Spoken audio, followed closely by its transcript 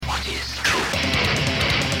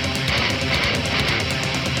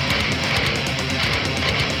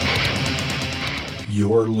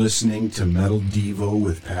You're listening to Metal Devo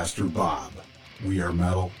with Pastor Bob. We are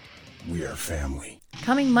metal. We are family.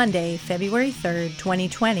 Coming Monday, February 3rd,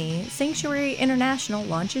 2020, Sanctuary International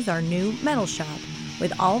launches our new metal shop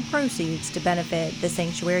with all proceeds to benefit the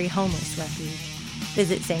Sanctuary Homeless Refuge.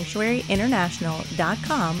 Visit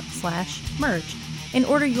sanctuaryinternational.com/merch and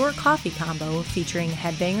order your coffee combo featuring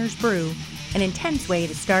Headbangers Brew, an intense way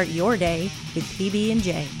to start your day with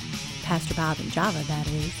PB&J. Pastor Bob and Java, that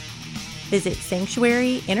is. Visit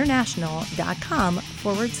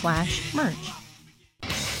sanctuaryinternational.com/merch.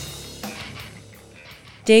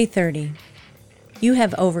 Day 30. You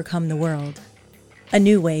have overcome the world. A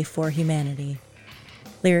new way for humanity.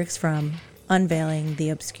 Lyrics from Unveiling the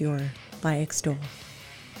Obscure by Extol.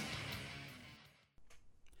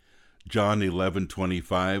 John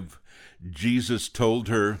 11:25, Jesus told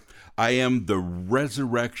her, I am the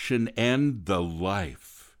resurrection and the life.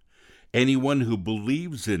 Anyone who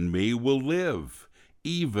believes in me will live,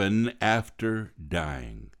 even after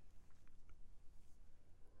dying.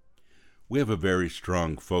 We have a very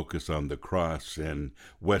strong focus on the cross in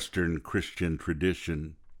Western Christian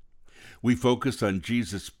tradition. We focus on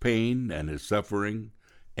Jesus' pain and his suffering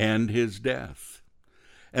and his death.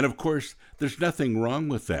 And of course, there's nothing wrong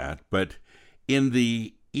with that, but in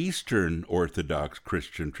the Eastern Orthodox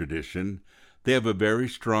Christian tradition, they have a very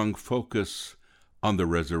strong focus on the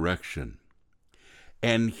resurrection.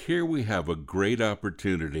 And here we have a great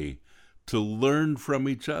opportunity to learn from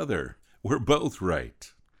each other. We're both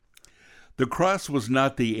right. The cross was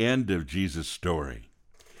not the end of Jesus' story.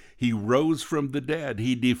 He rose from the dead.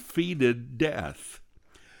 He defeated death.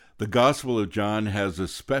 The Gospel of John has a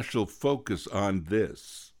special focus on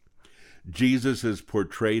this. Jesus is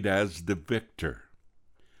portrayed as the victor.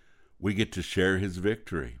 We get to share his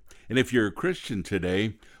victory. And if you're a Christian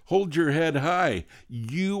today, hold your head high.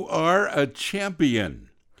 You are a champion.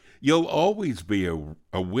 You'll always be a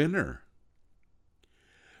winner.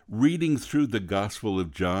 Reading through the Gospel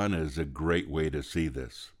of John is a great way to see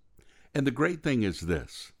this. And the great thing is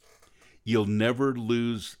this. You'll never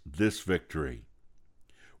lose this victory.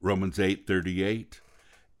 Romans 8:38,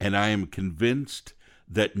 and I am convinced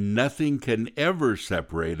that nothing can ever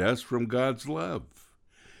separate us from God's love.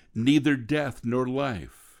 Neither death nor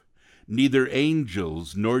life, neither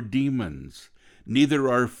angels nor demons, neither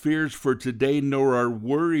our fears for today nor our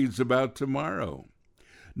worries about tomorrow.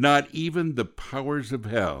 Not even the powers of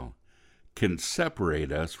hell can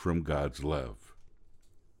separate us from God's love.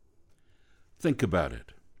 Think about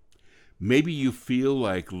it. Maybe you feel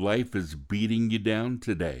like life is beating you down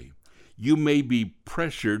today. You may be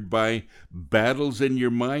pressured by battles in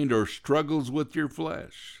your mind or struggles with your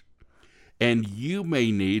flesh. And you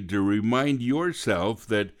may need to remind yourself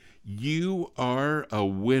that you are a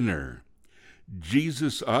winner.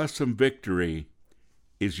 Jesus' awesome victory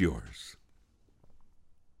is yours.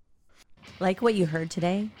 Like what you heard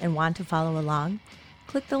today and want to follow along?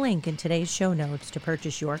 Click the link in today's show notes to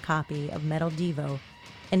purchase your copy of Metal Devo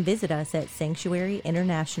and visit us at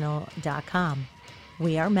sanctuaryinternational.com.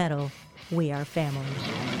 We are metal. We are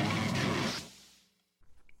family.